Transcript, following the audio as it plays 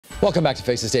Welcome back to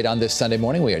Face the State on this Sunday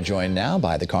morning. We are joined now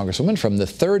by the Congresswoman from the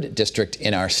 3rd District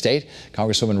in our state,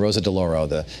 Congresswoman Rosa DeLauro,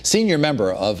 the senior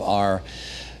member of our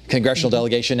congressional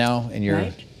delegation now in your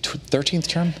 13th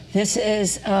term? This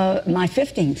is my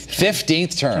 15th term.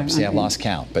 15th term. See, I've lost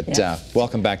count. But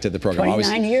welcome back to the program.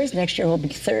 29 years. Next year will be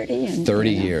 30. And,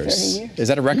 30 years. 30 years. Is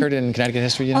that a record in Connecticut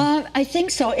history, you know? I think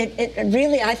so. It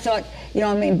really, I thought,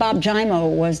 Bob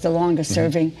Gymo was the longest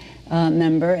serving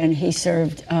member, and he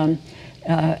served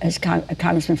as a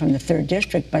congressman from the 3rd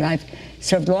District, but I've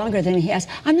served longer than he has.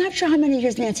 I'm not sure how many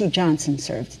years Nancy Johnson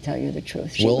served, to tell you the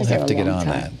truth. We'll have to get on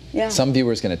that. Yeah. Some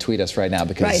viewers going to tweet us right now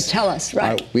because tell us,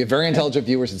 we have very intelligent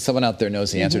viewers, and someone out there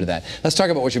knows the answer to that. Let's talk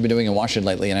about what you've been doing in Washington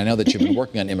lately, and I know that you've been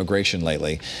working on immigration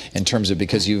lately in terms of,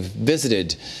 because you've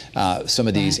visited some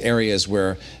of these areas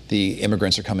where the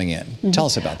immigrants are coming in. Tell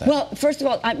us about that. Well, first of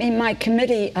all, I mean, my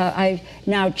committee I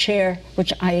now chair,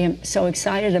 which I am so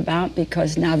excited about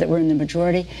because now that we're in the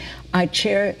majority, I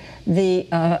chair the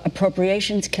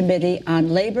Appropriations Committee on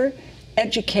Labor,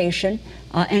 Education,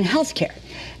 and Healthcare.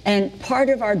 And part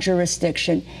of our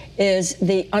jurisdiction is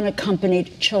the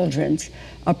Unaccompanied Children's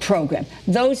program.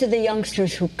 Those are the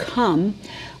youngsters who come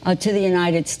to the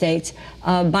United States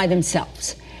by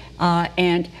themselves.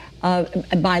 And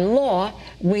by law,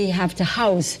 we have to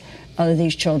house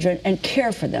these children and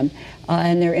care for them.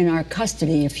 And they're in our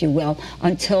custody, if you will,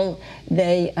 until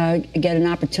they get an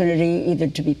opportunity either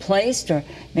to be placed or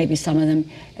maybe some of them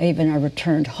even are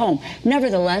returned home.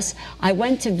 Nevertheless, I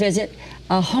went to visit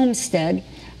a homestead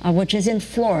which is in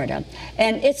Florida,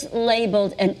 and it's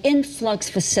labeled an influx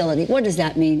facility. What does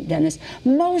that mean, Dennis?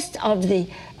 Most of the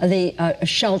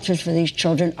shelters for these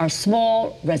children are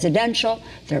small, residential,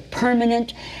 they're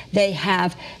permanent, they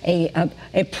have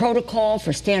a protocol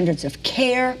for standards of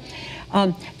care.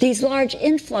 These large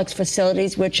influx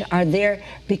facilities, which are there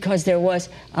because there was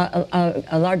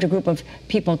a larger group of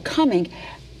people coming,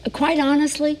 quite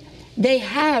honestly, they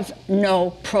have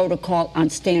no protocol on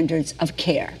standards of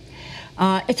care.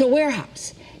 It's a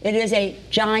warehouse. It is a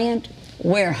giant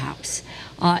warehouse.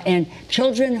 And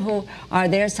children who are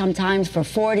there sometimes for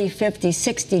 40, 50,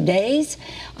 60 days,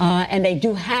 and they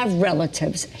do have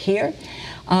relatives here.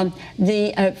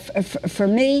 For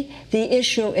me, the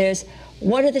issue is,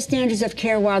 what are the standards of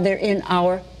care while they're in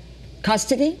our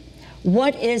custody?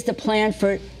 What is the plan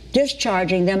for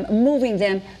discharging them, moving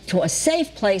them to a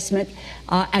safe placement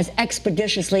as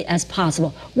expeditiously as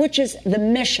possible, which is the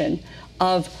mission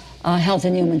of Health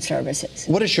and Human Services.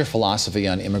 What is your philosophy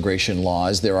on immigration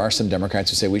laws? There are some Democrats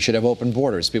who say we should have open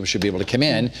borders. People should be able to come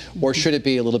in, or should it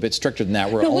be a little bit stricter than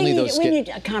that? Where no, only we need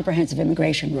a comprehensive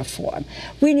immigration reform.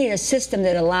 We need a system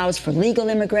that allows for legal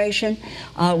immigration.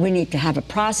 We need to have a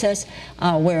process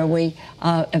where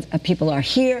if people are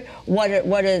here, what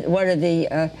are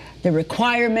the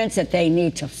requirements that they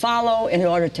need to follow in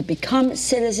order to become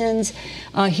citizens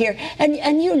here.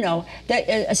 And you know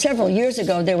that several years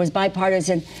ago there was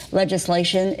bipartisan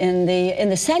legislation in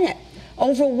the Senate,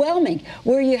 overwhelming,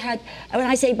 where you had, when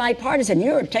I say bipartisan,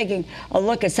 you were taking a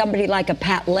look at somebody like a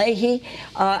Pat Leahy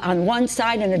on one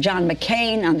side and a John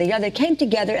McCain on the other, came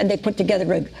together and they put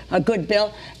together a good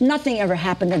bill. Nothing ever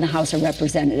happened in the House of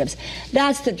Representatives.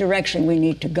 That's the direction we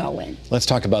need to go in. Let's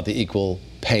talk about the equal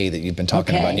pay that you've been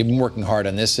talking about. And you've been working hard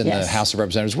on this in the House of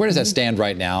Representatives. Where does that stand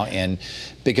right now? And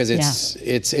because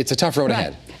it's a tough road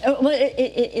ahead. Well,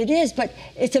 it is, but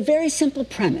it's a very simple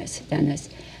premise, Dennis.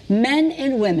 Men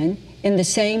and women in the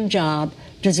same job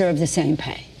deserve the same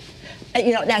pay.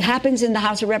 That happens in the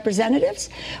House of Representatives.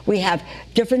 We have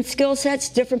different skill sets,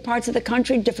 different parts of the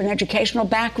country, different educational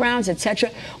backgrounds, etc.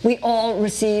 We all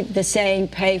receive the same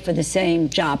pay for the same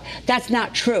job. That's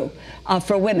not true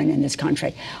for women in this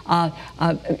country.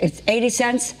 It's 80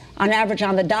 cents on average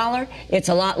on the dollar. It's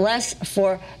a lot less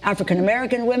for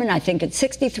African-American women. I think it's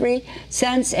 63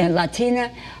 cents, and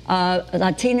Latina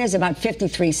is about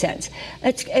 53 cents.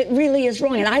 It really is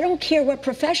wrong, and I don't care what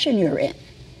profession you're in.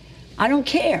 I don't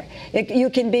care. You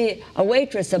can be a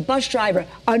waitress, a bus driver,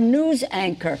 a news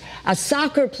anchor, a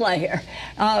soccer player,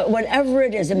 whatever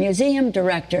it is, a museum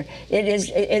director. It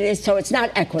is so it's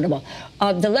not equitable.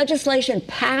 The legislation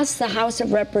passed the House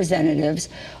of Representatives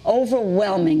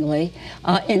overwhelmingly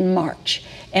in March,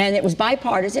 and it was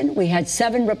bipartisan. We had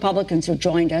 7 Republicans who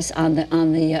joined us on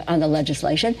the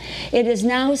legislation. It is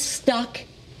now stuck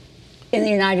in the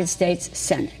United States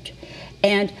Senate,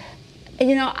 and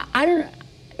I don't.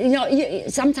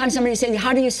 Sometimes somebody says,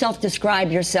 how do you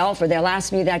self-describe yourself? Or they'll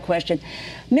ask me that question.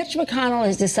 Mitch McConnell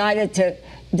has decided to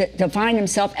define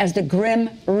himself as the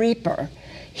Grim Reaper.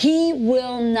 He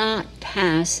will not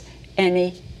pass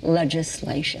any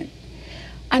legislation.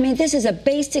 I mean, this is a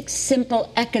basic,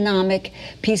 simple economic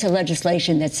piece of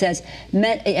legislation that says,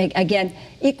 again,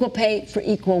 equal pay for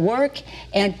equal work,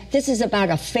 and this is about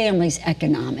a family's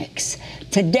economics.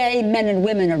 Today, men and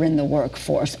women are in the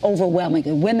workforce,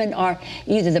 overwhelmingly. Women are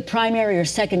either the primary or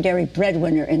secondary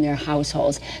breadwinner in their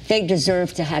households. They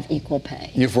deserve to have equal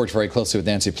pay. You've worked very closely with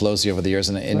Nancy Pelosi over the years,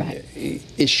 and Right.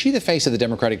 Is she the face of the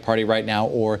Democratic Party right now,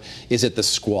 or is it the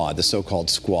squad, the so-called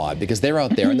squad? Because they're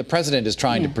out there, and the president is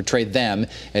trying to portray them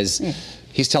as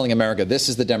he's telling America, this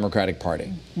is the Democratic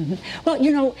Party. Well,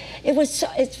 you know,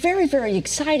 it's very, very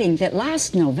exciting that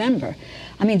last November,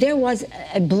 I mean, there was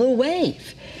a blue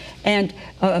wave. And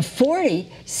 40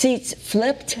 seats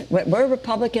flipped, were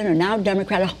Republican or now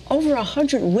Democrat, over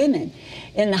 100 women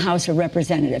in the House of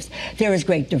Representatives. There is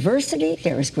great diversity,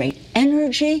 there is great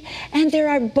energy, and there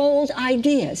are bold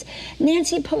ideas.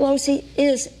 Nancy Pelosi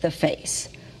is the face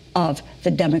of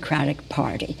the Democratic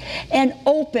Party and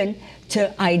open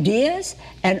to ideas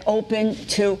and open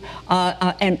to,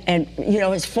 and you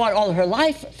know, has fought all her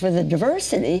life for the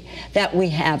diversity that we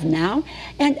have now.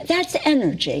 And that's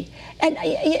energy. And,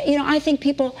 you know, I think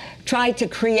people try to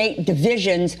create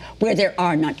divisions where there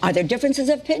are none. Are there differences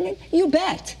of opinion? You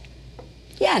bet.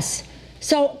 Yes.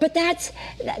 So, but that's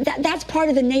part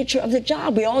of the nature of the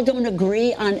job. We all don't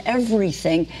agree on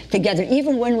everything together,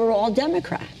 even when we're all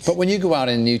Democrats. But when you go out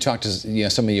and you talk to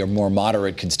some of your more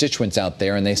moderate constituents out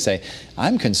there, and they say,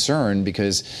 I'm concerned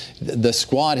because the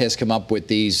squad has come up with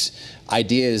these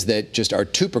ideas that just are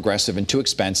too progressive and too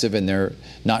expensive, and they're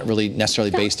not really necessarily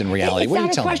based in reality. What do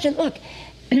you tell them? Look,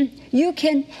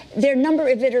 there are a number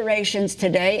of iterations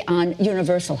today on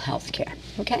universal health care,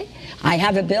 okay? I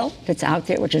have a bill that's out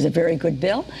there, which is a very good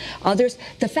bill. Others,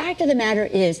 the fact of the matter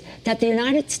is that the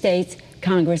United States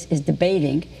Congress is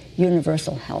debating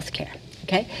universal health care,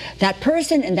 okay? That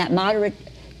person in that moderate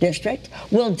district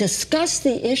will discuss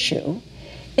the issue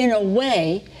in a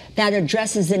way that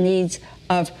addresses the needs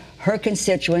of her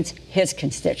constituents, his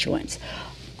constituents.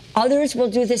 Others will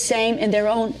do the same in their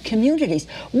own communities.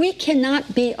 We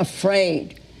cannot be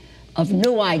afraid of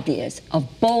new ideas, of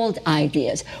bold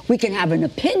ideas. We can have an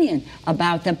opinion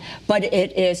about them, but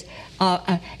it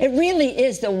really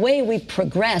is the way we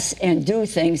progress and do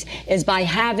things is by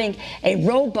having a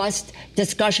robust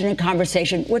discussion and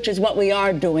conversation, which is what we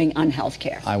are doing on health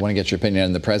care. I want to get your opinion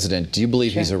on the president. Do you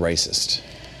believe he's a racist?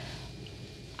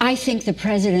 I think the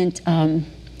president,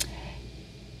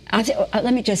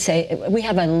 let me just say, we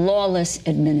have a lawless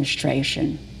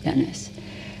administration, Dennis,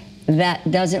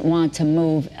 that doesn't want to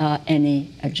move any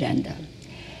agenda.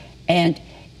 And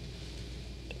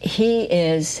he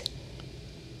is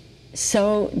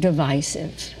so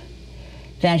divisive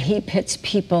that he pits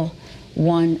people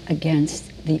one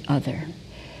against the other.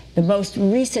 The most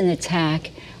recent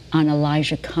attack on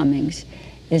Elijah Cummings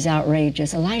is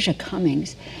outrageous. Elijah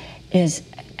Cummings is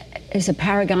a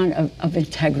paragon of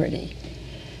integrity.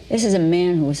 This is a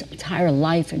man whose entire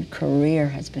life and career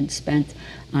has been spent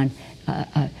on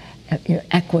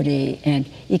equity and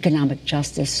economic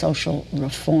justice, social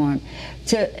reform.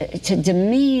 To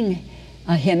demean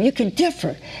him, you can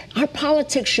differ. Our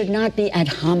politics should not be ad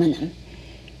hominem.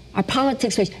 Our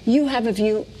politics is, you have a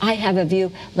view, I have a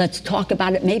view, let's talk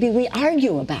about it. Maybe we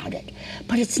argue about it.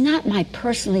 But it's not my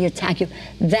personally attack you.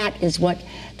 That is what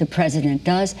the president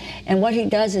does. And what he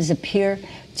does is appear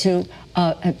to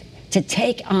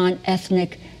take on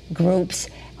ethnic groups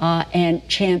and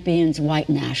champions white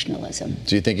nationalism.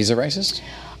 Do you think he's a racist?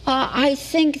 I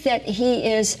think that he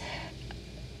is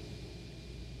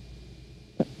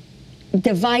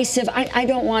divisive. I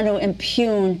don't want to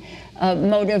impugn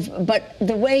motive, but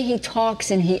the way he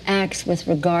talks and he acts with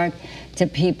regard to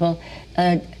people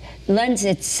lends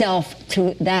itself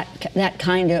to that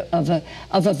kind of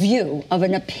a view, of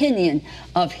an opinion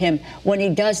of him when he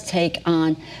does take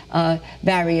on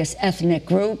various ethnic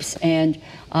groups and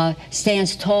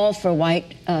stands tall for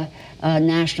white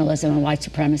nationalism and white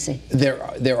supremacy.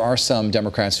 There are some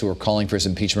Democrats who are calling for his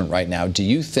impeachment right now. Do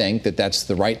you think that that's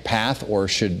the right path, or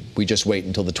should we just wait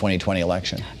until the 2020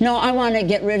 election? No, I want to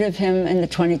get rid of him in the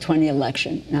 2020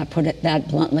 election, and I put it that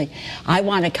bluntly. I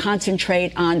want to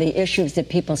concentrate on the issues that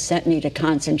people sent me to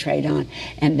concentrate on,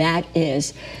 and that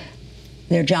is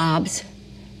their jobs,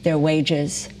 their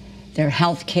wages, their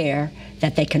health care,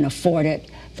 that they can afford it,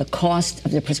 the cost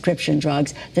of the prescription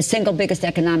drugs. The single biggest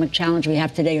economic challenge we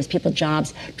have today is people's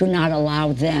jobs do not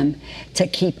allow them to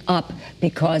keep up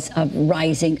because of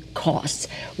rising costs.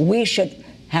 We should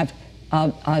have,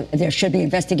 there should be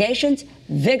investigations,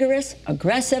 vigorous,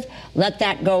 aggressive. Let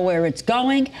that go where it's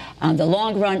going. On the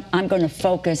long run, I'm going to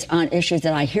focus on issues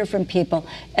that I hear from people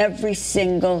every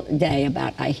single day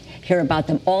about. I hear about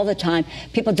them all the time.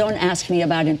 People don't ask me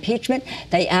about impeachment.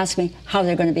 They ask me how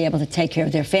they're going to be able to take care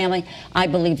of their family. I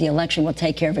believe the election will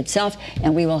take care of itself,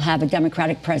 and we will have a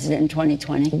Democratic president in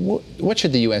 2020. What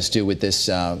should the U.S. do with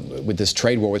this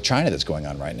trade war with China that's going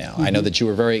on right now? I know that you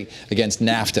were very against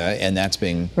NAFTA, and that's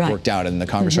being worked out in the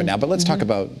Congress right now. But let's talk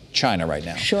about China right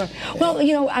now. Sure. Well,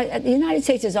 you know, the United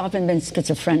States has often been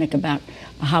schizophrenic about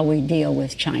how we deal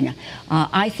with China.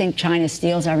 I think China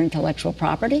steals our intellectual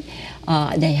property.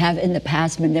 They have in the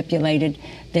past manipulated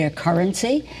their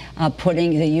currency,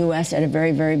 putting the U.S. at a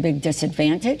very, very big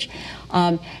disadvantage.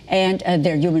 And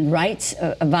their human rights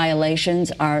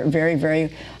violations are very,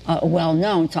 very well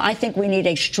known. So I think we need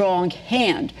a strong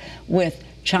hand with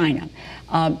China.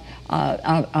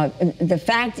 The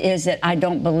fact is that I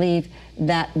don't believe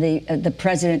that the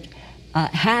president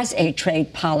has a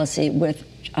trade policy with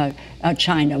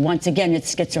China. Once again,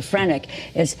 it's schizophrenic.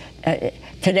 It's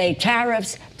today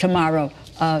tariffs, tomorrow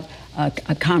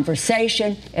a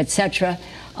conversation, etc.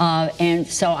 And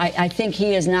so I think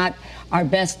he is not our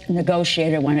best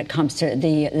negotiator when it comes to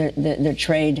the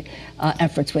trade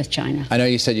efforts with China. I know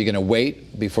you said you're going to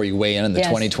wait before you weigh in on the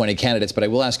 2020 candidates, but I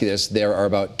will ask you this. There are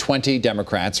about 20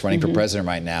 Democrats running for president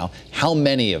right now. How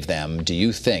many of them do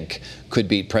you think could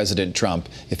beat President Trump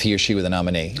if he or she were the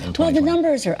nominee in 2020? Well, the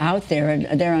numbers are out there, and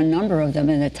there are a number of them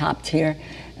in the top tier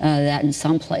that in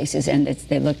some places, and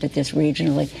they looked at this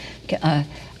regionally,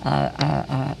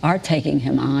 are taking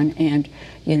him on and,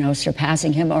 you know,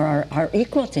 surpassing him or are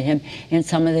equal to him in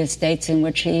some of the states in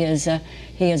which he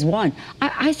has won.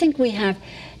 I think we have,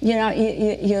 you know,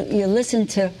 you listen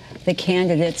to the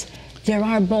candidates. There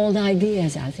are bold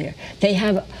ideas out there. They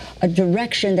have a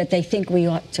direction that they think we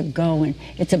ought to go in.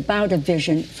 It's about a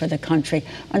vision for the country.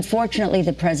 Unfortunately,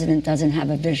 the president doesn't have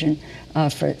a vision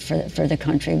for the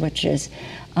country, which is,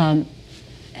 you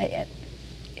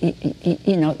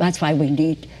know, that's why we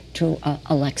need to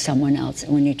elect someone else,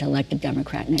 and we need to elect a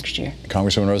Democrat next year.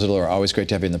 Congresswoman Rosa DeLauro, always great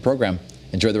to have you in the program.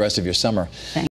 Enjoy the rest of your summer. Thanks.